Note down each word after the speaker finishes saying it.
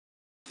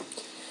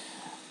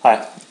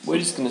Hi, we're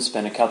just going to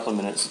spend a couple of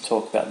minutes to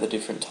talk about the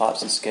different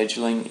types of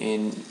scheduling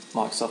in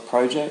Microsoft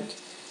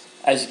Project.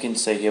 As you can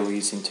see here, we're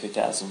using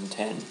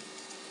 2010.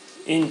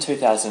 In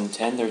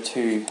 2010, there are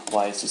two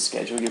ways to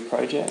schedule your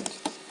project,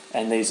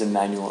 and these are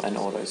manual and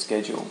auto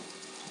schedule.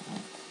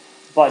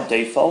 By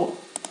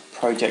default,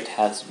 Project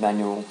has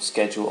manual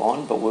schedule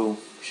on, but we'll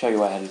show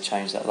you how to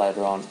change that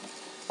later on.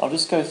 I'll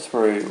just go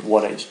through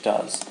what each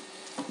does.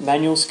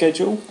 Manual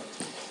schedule,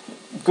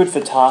 good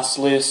for task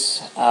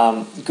lists,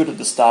 good at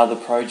the start of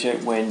the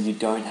project when you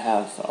don't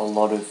have a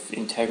lot of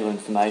integral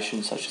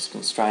information such as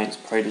constraints,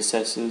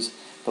 predecessors,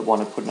 but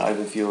want to put an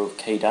overview of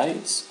key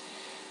dates.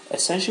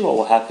 Essentially what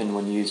will happen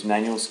when you use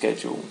manual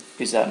schedule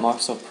is that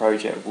Microsoft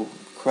Project will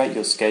create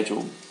your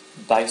schedule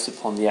based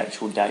upon the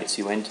actual dates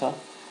you enter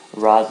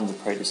rather than the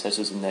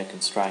predecessors and their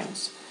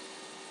constraints.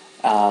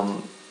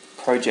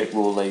 Project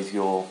will leave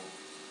your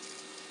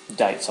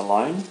dates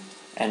alone,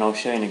 and I'll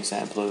show you an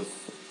example of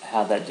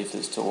how that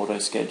differs to auto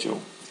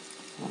schedule.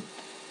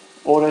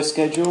 Auto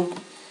schedule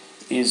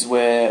is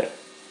where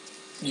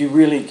you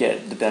really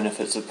get the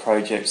benefits of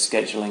Project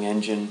scheduling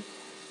engine.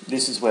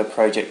 This is where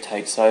Project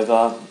takes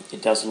over.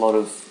 It does a lot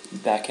of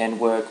back-end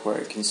work where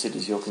it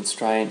considers your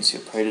constraints,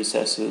 your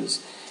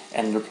predecessors,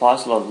 and it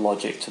applies a lot of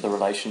logic to the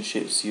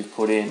relationships you've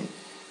put in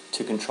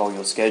to control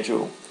your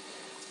schedule.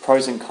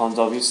 Pros and cons,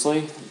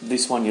 obviously.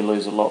 This one you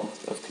lose a lot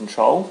of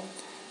control,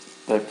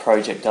 but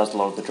Project does a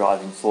lot of the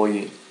driving for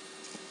you.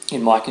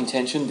 In my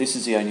contention, this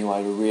is the only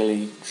way to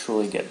really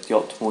truly get the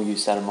optimal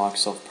use out of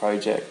Microsoft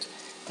Project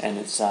and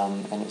its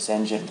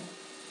engine.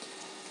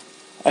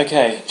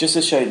 Okay, just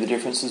to show you the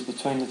differences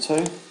between the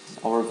two,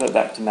 I'll revert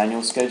back to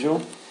manual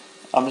schedule.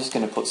 I'm just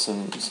going to put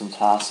some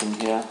tasks in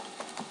here.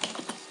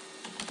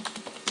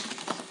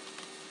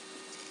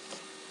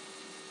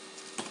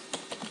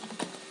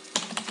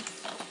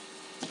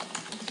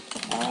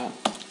 Alright,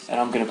 and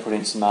I'm going to put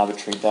in some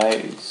arbitrary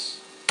days.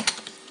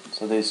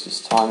 So these are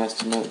just time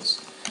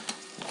estimates.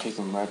 Keep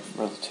them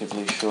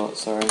relatively short,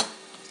 sorry.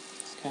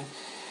 Okay.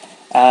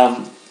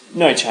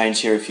 No change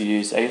here if you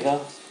use either.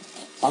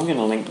 I'm going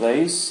to link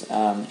these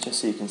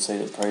just so you can see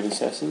the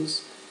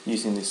predecessors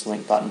using this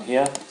link button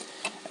here,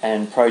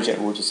 and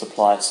Project will just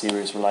apply a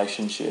series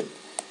relationship.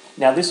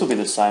 Now this will be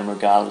the same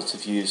regardless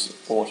if you use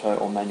auto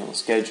or manual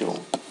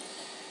schedule.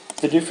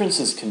 The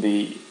differences can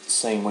be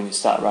seen when you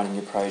start running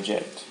your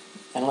project,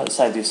 and let's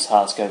say this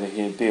task over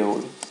here,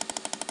 build,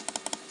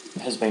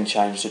 has been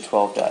changed to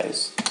 12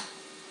 days.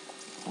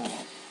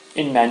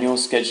 In manual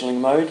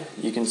scheduling mode,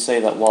 you can see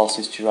that whilst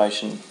this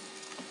duration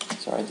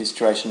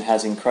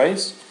has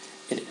increased,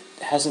 it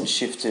hasn't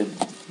shifted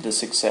the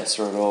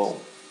successor at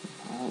all.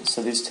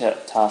 So this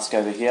task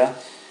over here,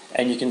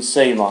 and you can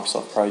see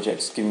Microsoft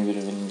Project's giving a bit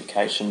of an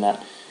indication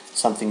that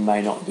something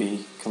may not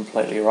be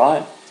completely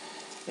right.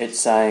 It's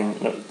saying,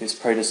 look, this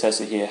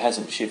predecessor here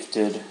hasn't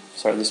shifted,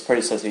 this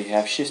predecessor here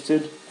has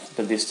shifted,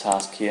 but this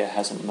task here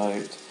hasn't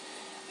moved.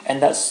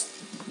 And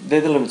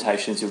they're the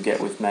limitations you'll get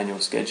with manual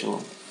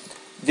scheduling.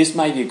 This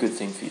may be a good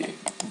thing for you.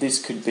 This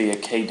could be a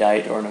key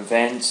date or an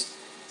event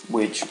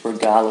which,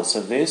 regardless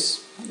of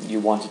this,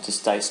 you want it to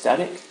stay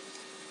static.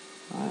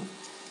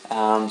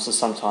 Right? So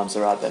sometimes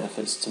there are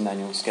benefits to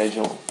manual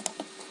schedule.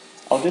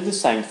 I'll do the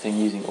same thing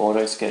using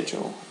auto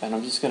schedule, and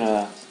I'm just going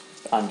to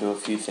undo a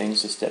few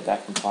things to step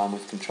back in time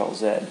with Control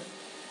Z.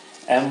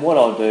 And what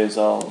I'll do is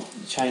I'll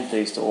change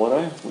these to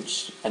auto,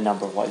 which a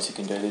number of ways you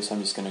can do this.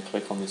 I'm just going to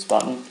click on this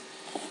button,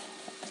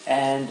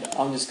 and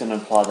I'm just going to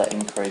apply that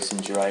increase in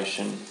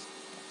duration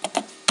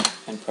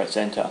and press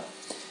enter.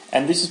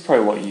 And this is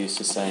probably what you're used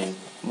to seeing.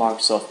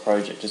 Microsoft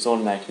Project has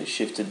automatically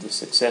shifted the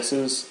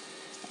successors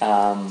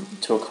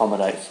to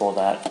accommodate for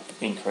that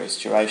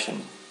increased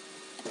duration.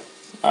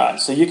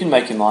 Alright, so you can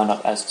make your mind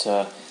up as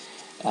to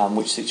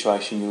which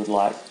situation you would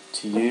like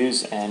to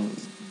use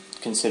and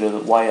consider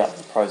that, weigh up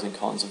the pros and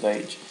cons of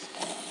each.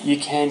 You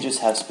can just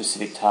have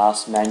specific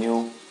tasks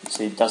manual,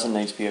 so it doesn't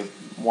need to be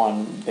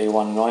one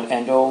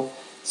and all.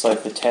 So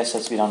if the test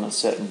has to be done on a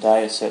certain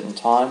day, a certain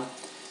time,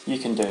 you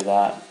can do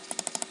that,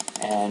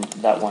 and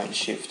that won't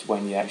shift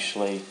when you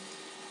actually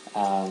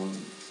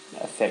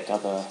affect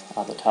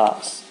other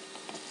tasks.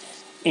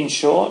 In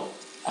short,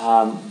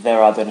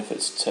 there are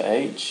benefits to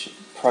each.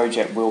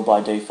 Project will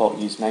by default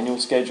use manual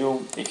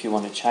schedule. If you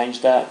want to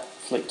change that,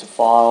 flick to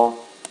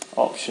File,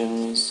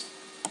 Options,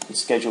 the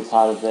schedule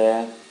part of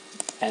there,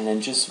 and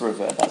then just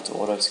revert that to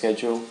auto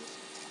schedule.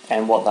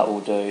 And what that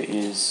will do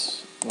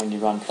is when you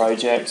run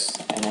projects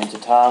and enter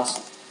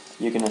tasks,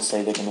 you're going to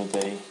see they're going to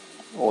be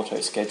auto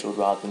scheduled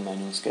rather than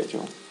manual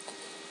schedule.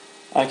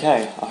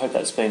 Okay, I hope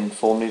that's been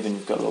informative and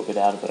you've got a little bit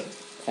out of it.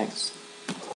 Thanks.